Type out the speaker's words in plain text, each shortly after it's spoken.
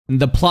And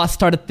the plot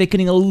started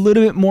thickening a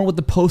little bit more with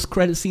the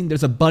post-credit scene.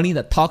 There's a bunny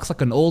that talks like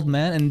an old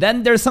man. And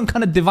then there's some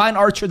kind of divine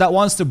archer that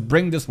wants to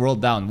bring this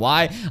world down.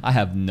 Why? I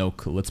have no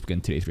clue. Let's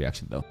begin today's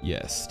reaction though.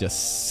 Yes,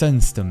 just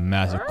sense the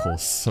magical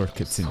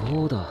circuits in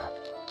here.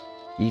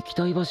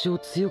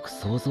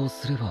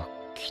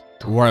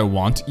 Where I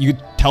want. You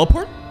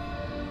teleport?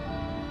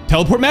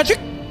 Teleport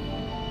magic?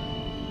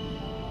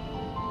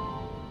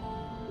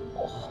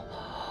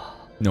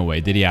 No way,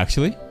 did he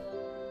actually?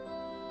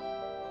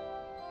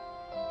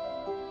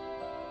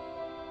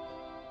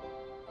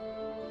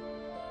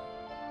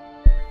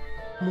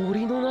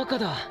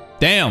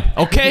 Damn,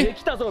 okay.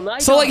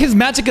 So like his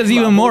magic is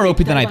even more OP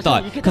than I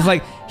thought. Cause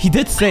like he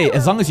did say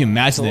as long as you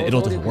imagine it,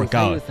 it'll just work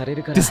out.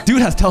 This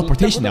dude has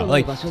teleportation now.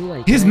 Like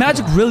his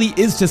magic really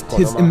is just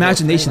his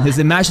imagination. His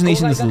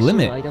imagination is the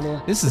limit.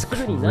 This is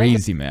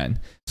crazy, man.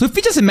 So if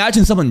you just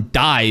imagine someone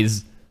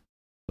dies,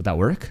 would that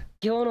work?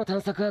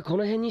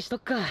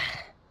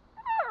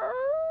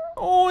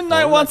 Oh,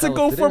 Knight wants to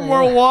go for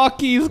more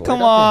walkies.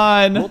 Come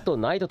on.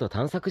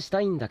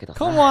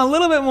 Come on, a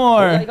little bit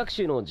more.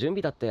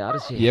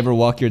 You ever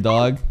walk your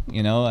dog,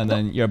 you know, and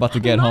then you're about to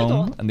get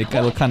home and they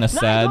look kind of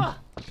sad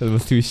because it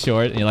was too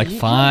short and you're like,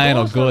 fine,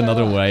 I'll go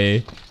another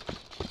way.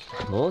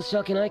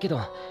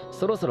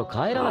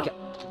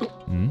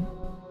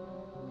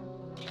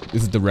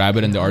 This is the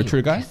rabbit and the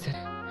archer guy?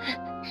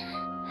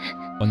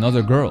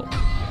 Another girl.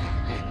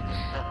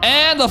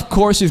 And of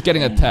course she's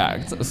getting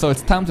attacked, so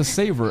it's time to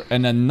save her,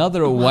 and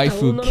another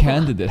waifu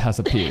candidate has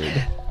appeared.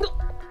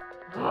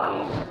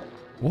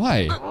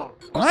 Why?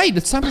 Right,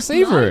 it's time to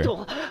save her.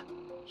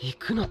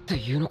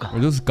 Are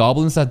those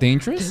goblins that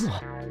dangerous?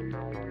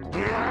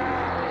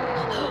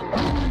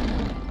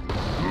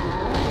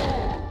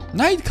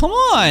 Knight, come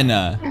on!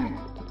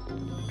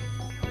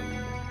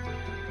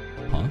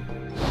 Huh?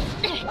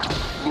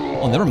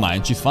 Oh, never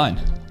mind, she's fine.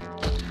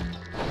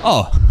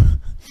 Oh.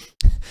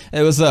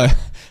 It was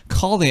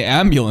call the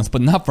ambulance,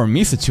 but not for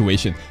me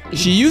situation.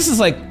 She uses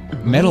like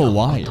metal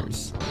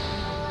wires.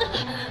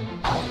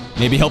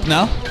 Maybe help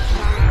now?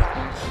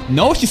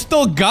 No, she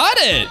still got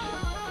it!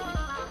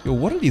 Yo,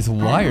 what are these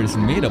wires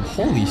made of?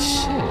 Holy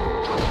shit.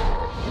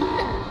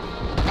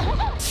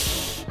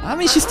 I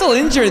mean, she's still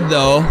injured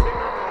though.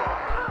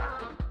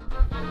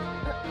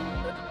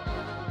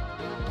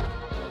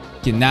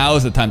 Okay, now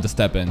is the time to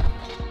step in.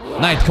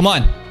 Knight, come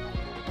on!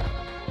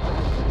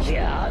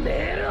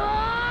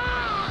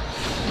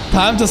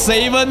 Time to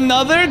save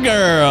another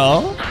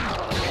girl!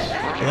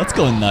 Let's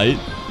go, Knight.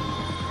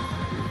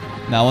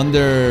 Now I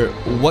wonder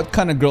what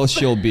kind of girl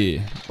she'll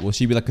be. Will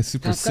she be like a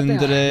super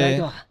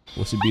tsundere?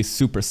 Will she be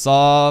super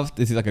soft?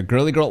 Is she like a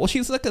girly girl? Well,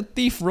 she's like a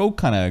thief rogue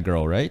kind of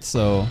girl, right?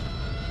 So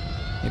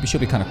maybe she'll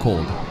be kind of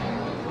cold.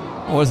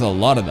 Oh, there's a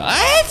lot of that.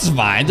 Ah, it's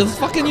fine. Just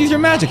fucking use your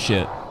magic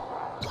shit.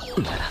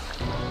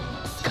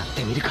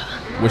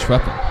 Which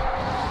weapon?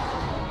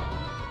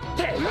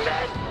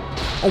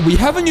 Oh, we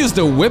haven't used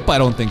the whip, I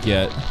don't think,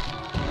 yet.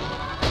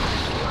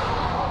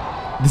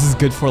 This is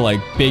good for, like,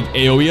 big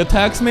AoE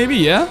attacks, maybe?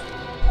 Yeah?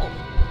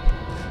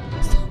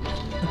 Is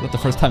that the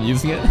first time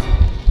using it?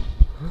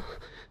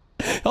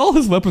 All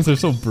his weapons are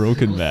so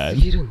broken, man.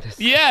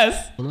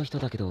 Yes!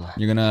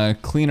 You're gonna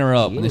clean her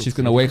up, and then she's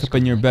gonna wake up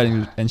in your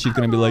bed, and she's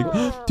gonna be like,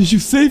 did you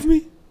save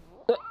me?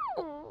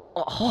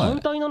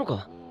 What?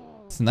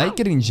 Is Knight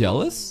getting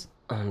jealous?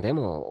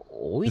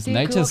 Is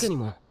Knight just...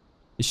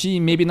 Is she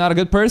maybe not a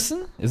good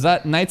person? Is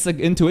that Knight's like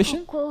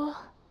intuition?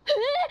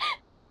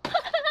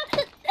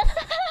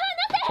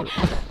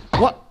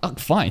 What? Oh,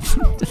 fine.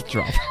 Just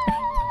drop her.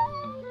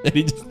 And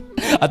he just,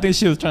 I think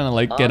she was trying to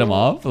like get him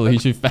off, so he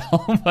should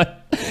fell.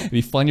 But it'd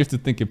be funnier to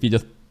think if he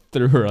just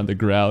threw her on the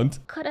ground.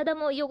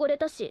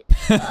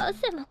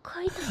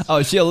 Oh,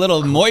 is she a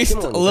little moist?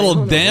 A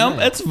little damp?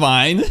 It's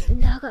fine.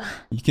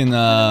 You can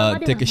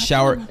take a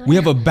shower. We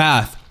have a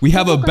bath. We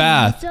have a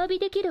bath.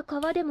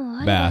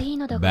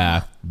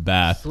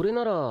 Bath.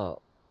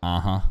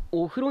 Uh-huh.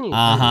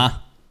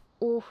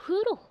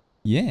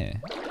 Yeah.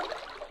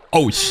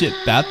 Oh shit,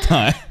 bath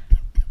time.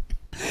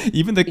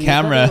 Even the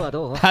camera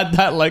had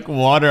that like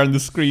water on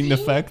the screen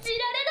effect.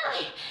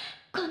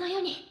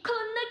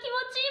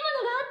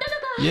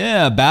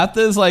 Yeah, bath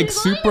is like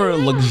super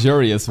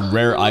luxurious,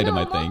 rare item,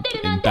 I think,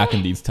 back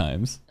in these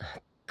times.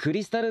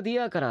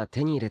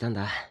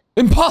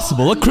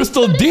 Impossible! A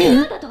crystal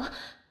deer?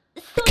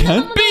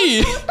 Can't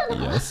be!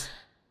 Yes.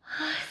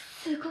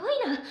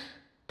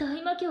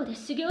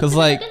 Cause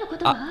like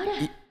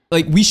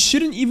we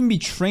shouldn't even be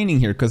training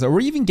here, cause are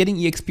we even getting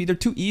EXP? They're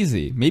too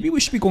easy. Maybe we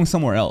should be going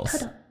somewhere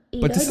else.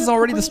 But this is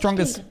already the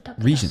strongest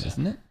region,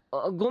 isn't it?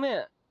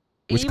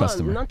 Which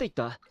customer?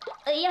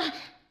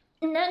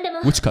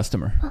 Which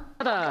customer?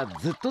 Yeah,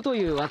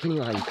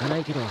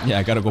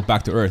 I gotta go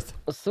back to Earth.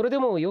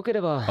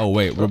 Oh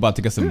wait, we're about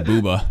to get some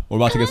booba. We're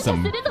about to get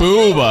some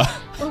booba.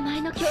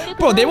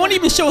 Bro, they won't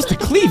even show us the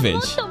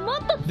cleavage.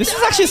 This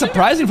is actually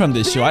surprising from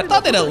this show. I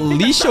thought they'd at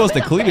least show us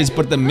the cleavage,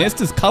 but the mist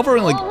is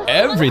covering like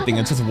everything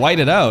and just white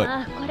it out.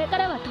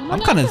 I'm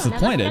kind of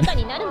disappointed.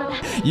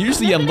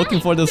 Usually I'm looking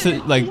for those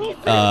like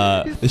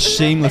the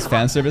shameless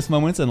fan service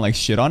moments and like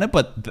shit on it,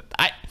 but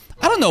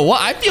don't know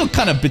what. I feel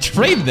kind of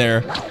betrayed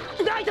there.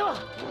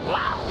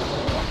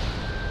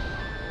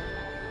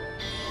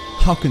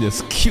 How can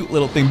this cute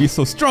little thing be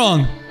so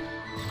strong?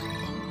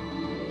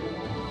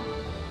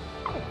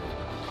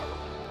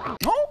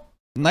 Oh,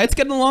 Knight's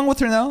getting along with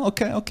her now.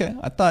 Okay, okay.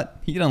 I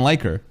thought he didn't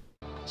like her.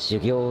 You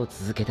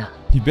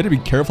better be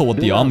careful with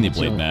the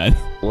Omniblade, man.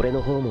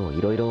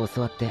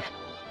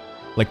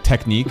 Like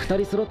technique.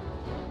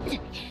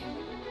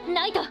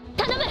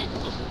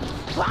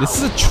 This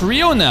is a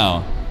trio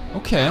now.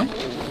 Okay.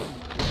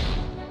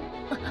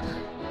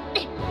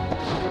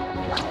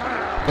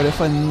 But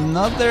if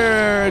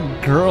another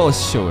girl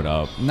showed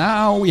up,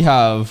 now we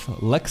have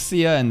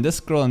Lexia and this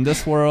girl in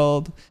this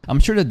world. I'm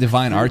sure the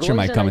Divine Archer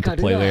might come into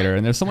play later,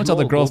 and there's so much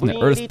other girls on the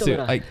Earth too.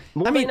 Like,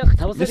 I mean,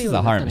 this is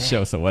a harem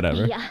show, so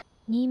whatever.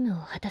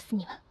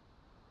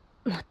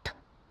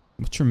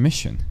 What's your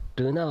mission?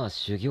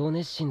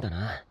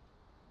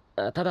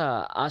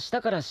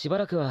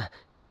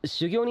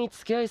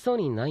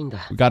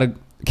 We got a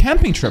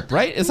camping trip,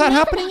 right? Is that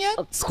happening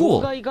yet?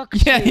 School.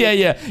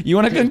 Yeah. You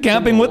wanna go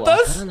camping with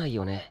us?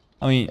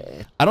 I mean,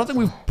 I don't think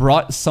we've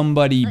brought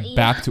somebody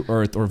back to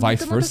Earth or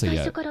vice versa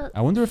yet.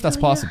 I wonder if that's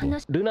possible.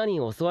 Did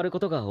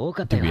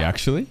we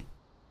actually?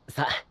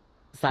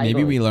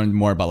 Maybe we learned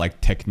more about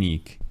like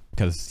technique,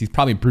 because he's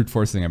probably brute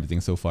forcing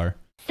everything so far.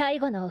 She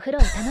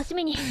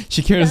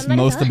cares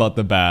most about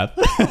the bath.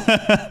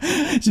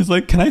 She's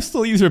like, can I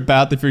still use your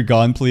bath if you're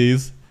gone,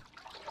 please?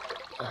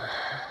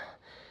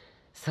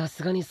 Are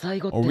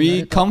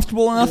we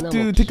comfortable enough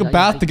to take a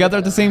bath together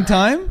at the same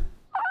time?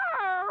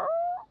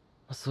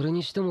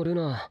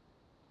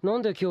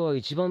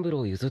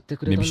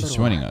 Maybe she's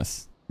joining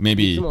us.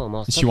 Maybe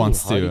she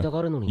wants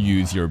to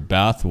use your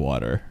bath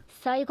water.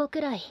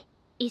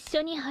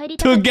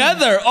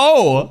 Together!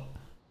 Oh!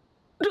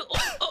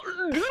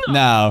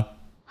 Now,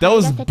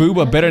 those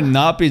booba better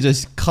not be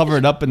just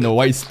covered up in the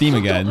white steam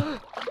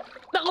again.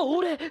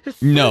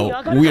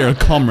 No, we are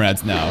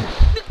comrades now.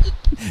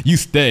 You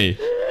stay.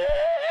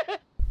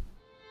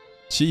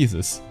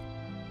 Jesus.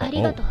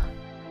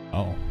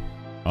 Oh.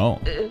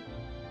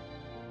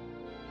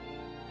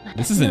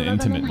 This is an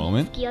intimate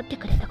moment.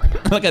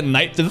 Like a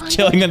knight just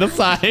chilling on the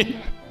side.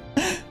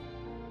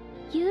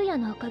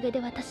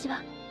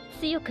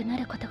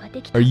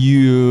 Are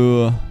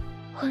you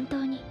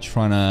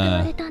trying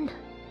to...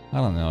 I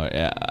don't know.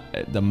 Yeah,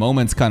 the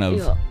moment's kind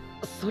of...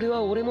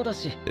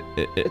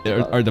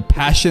 Are the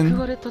passion...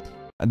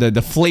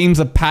 The flames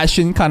of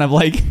passion kind of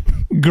like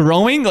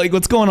growing? Like,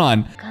 what's going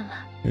on?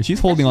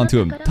 She's holding on to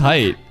him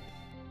tight.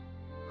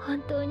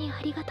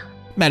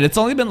 Man, it's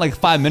only been like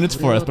 5 minutes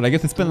for us, but I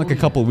guess it's been like a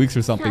couple weeks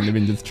or something. They've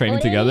been just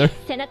training together.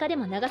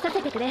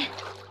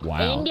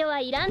 Wow.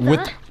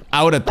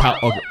 Without a towel.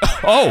 Okay.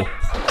 Oh!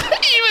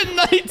 Even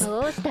Knight!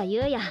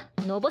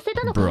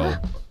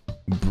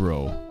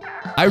 Bro.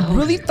 I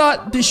really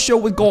thought this show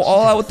would go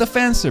all out with the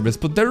fan service,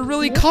 but they're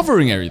really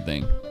covering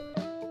everything.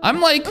 I'm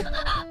like...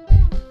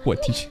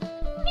 What, teach?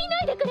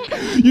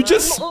 You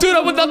just stood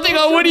up with nothing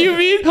on, what do you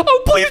mean?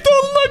 Oh, please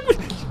don't look!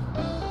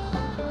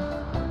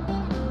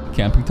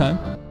 Camping time?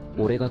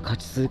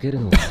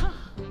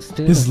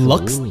 His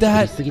luck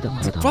stat?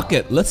 Fuck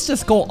it, let's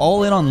just go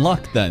all in on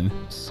luck then.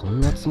 This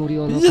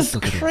is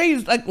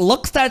crazy. Like,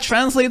 luck stat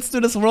translates to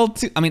this world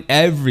too. I mean,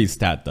 every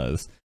stat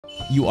does.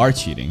 You are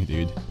cheating,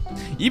 dude.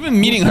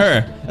 Even meeting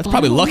her, that's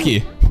probably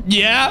lucky.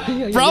 Yeah,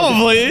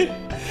 probably.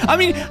 I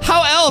mean,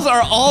 how else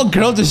are all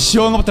girls just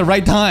showing up at the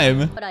right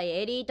time?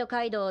 Training?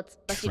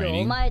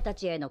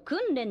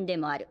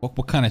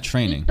 What kind of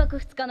training?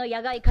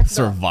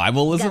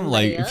 Survivalism?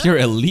 Like, if you're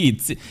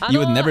elite, you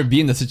would never be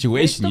in the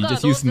situation. You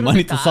just use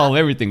money to solve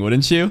everything,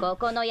 wouldn't you?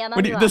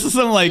 This is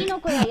some like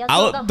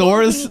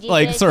outdoors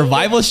like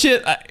survival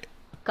shit.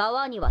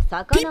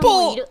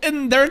 People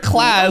in their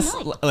class,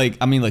 like,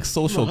 I mean, like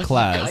social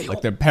class,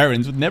 like their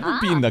parents would never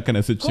be in that kind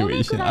of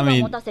situation. I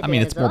mean,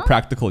 it's more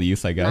practical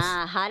use, I guess.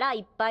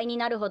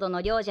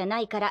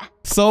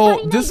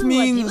 So this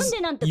means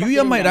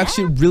Yuya might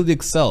actually really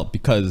excel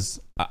because,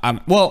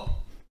 well,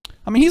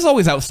 I mean, he's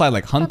always outside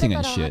like hunting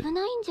and shit.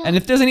 And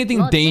if there's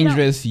anything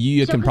dangerous,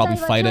 Yuya can probably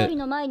fight it.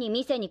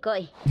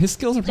 His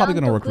skills are probably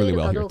gonna work really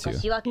well here too.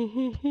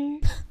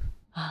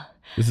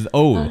 This is,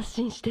 oh,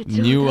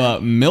 new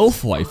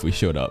MILF wife we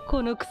showed up.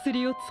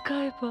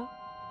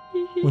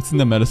 What's in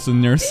the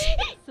medicine, nurse?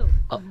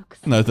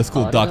 No, that's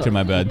cool, doctor,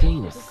 my bad.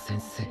 This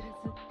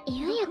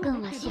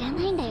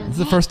is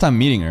the first time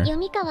meeting her.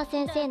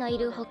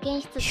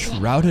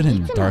 Shrouded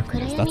in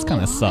darkness, that's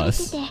kind of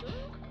sus.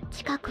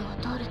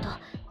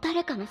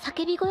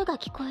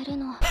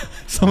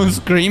 Someone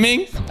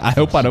screaming? I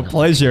hope out of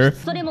pleasure.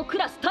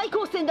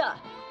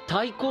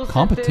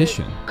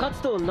 Competition?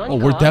 Oh,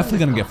 we're definitely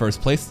gonna get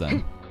first place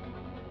then.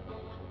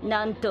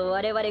 Alright,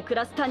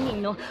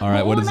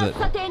 what is it?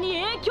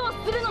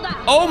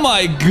 Oh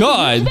my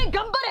god!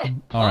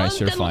 Alright,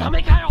 sure, fine.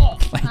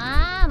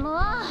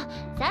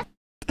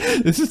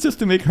 This is just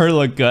to make her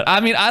look good.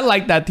 I mean, I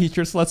like that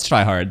teacher, so let's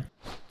try hard.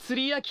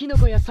 This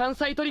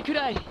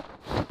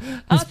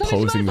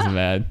posing is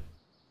mad.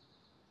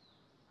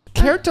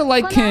 character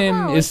like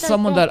him is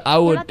someone that I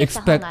would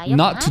expect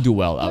not to do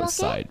well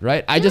outside,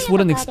 right? I just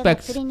wouldn't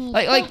expect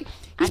like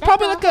he's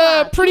probably like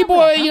a pretty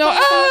boy, you know,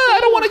 I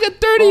don't want to get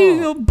dirty, you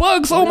know,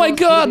 bugs, oh my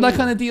god, that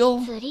kind of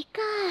deal.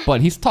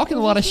 But he's talking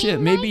a lot of shit.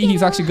 Maybe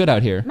he's actually good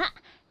out here.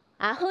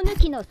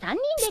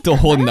 Still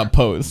holding that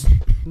pose.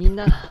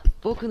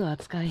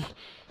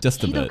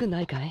 Just a bit.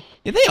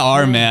 Yeah, they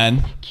are,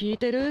 man.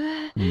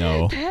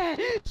 No.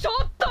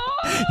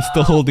 He's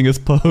still holding his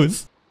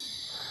pose.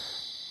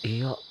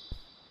 Can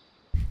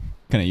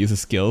I use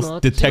his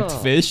skills? Detect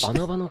fish?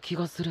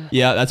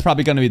 Yeah, that's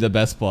probably gonna be the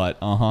best spot.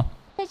 Uh-huh.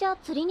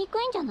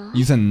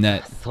 Use a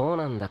net.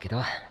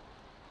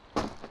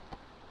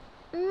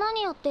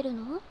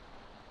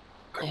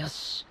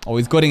 Oh,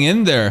 he's going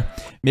in there.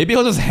 Maybe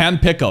he'll just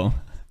handpick him.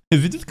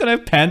 Is he just gonna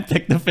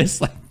handpick the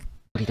fish like...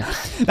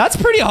 That's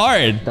pretty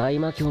hard.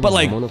 But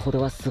like...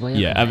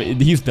 Yeah, I mean,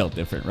 he's built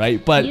different,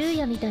 right? But...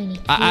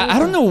 I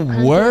don't know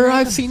where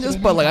I've seen this,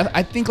 but like,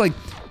 I think like...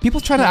 People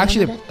try to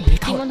actually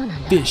pick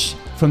out fish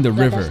from the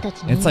river.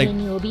 And it's like...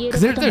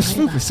 Because they're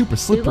super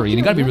slippery and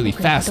you gotta be really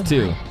fast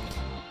too.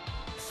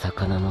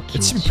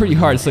 It should be pretty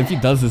hard, so if he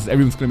does this,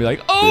 everyone's gonna be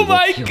like, oh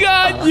my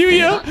god,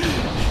 Yuya!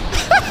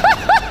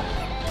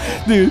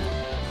 Dude,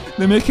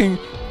 they're making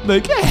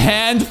like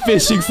hand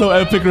fishing so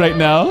epic right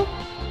now.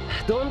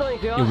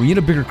 Yeah, we need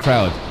a bigger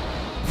crowd.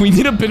 We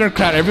need a bigger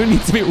crowd. Everyone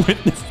needs to be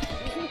witness.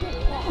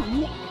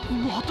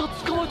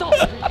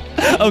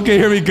 Okay,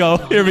 here we go.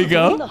 Here we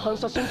go.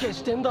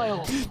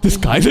 This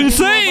guy's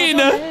insane!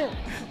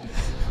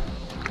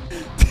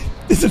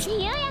 This is...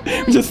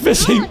 We're just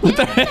fishing with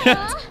our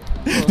hands.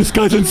 This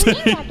guy's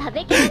insane.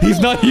 He's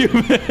not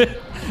human.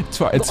 It's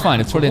fine.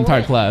 It's for the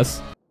entire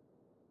class.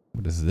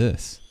 What is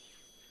this?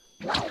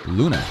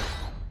 Luna.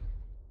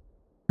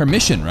 Her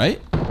mission, right?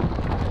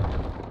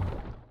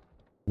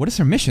 What is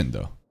her mission,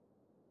 though?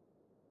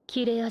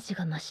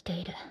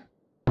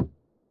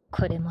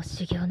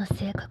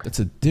 That's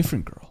a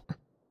different girl.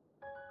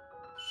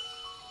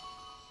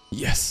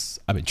 Yes,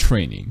 I've been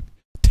training.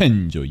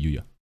 Tenjo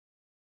Yuya.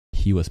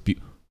 He was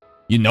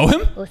You know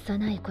him?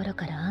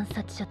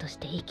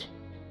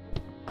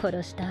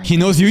 He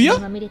knows Yuya?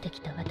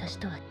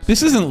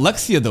 This isn't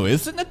Lexia though,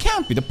 is it? It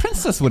can't be. The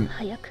princess wouldn't.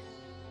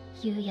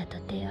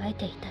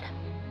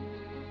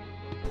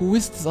 Who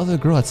is this other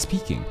girl that's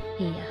speaking?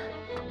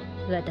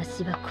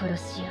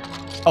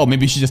 Oh,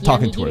 maybe she's just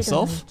talking to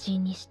herself?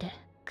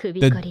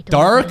 The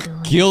Dark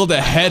Guild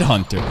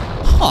Headhunter.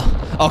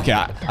 Huh. Okay,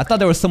 I thought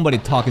there was somebody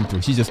talking to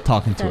her. She's just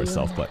talking to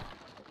herself, but...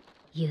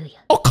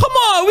 Oh, come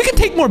on! We can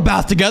take more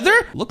baths together!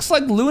 Looks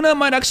like Luna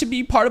might actually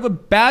be part of a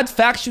bad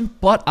faction,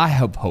 but I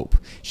have hope.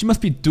 She must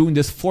be doing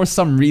this for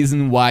some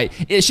reason why.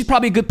 She's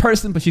probably a good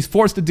person, but she's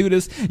forced to do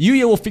this.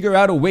 Yuya will figure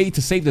out a way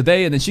to save the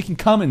day, and then she can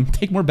come and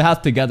take more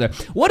baths together.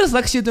 What is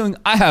Lexia doing?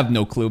 I have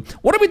no clue.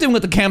 What are we doing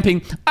with the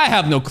camping? I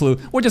have no clue.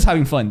 We're just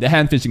having fun. The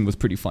hand fishing was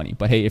pretty funny.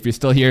 But hey, if you're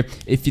still here,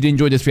 if you did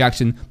enjoy this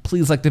reaction,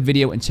 please like the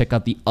video and check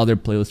out the other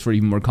playlist for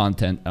even more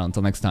content. And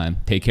until next time,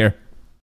 take care.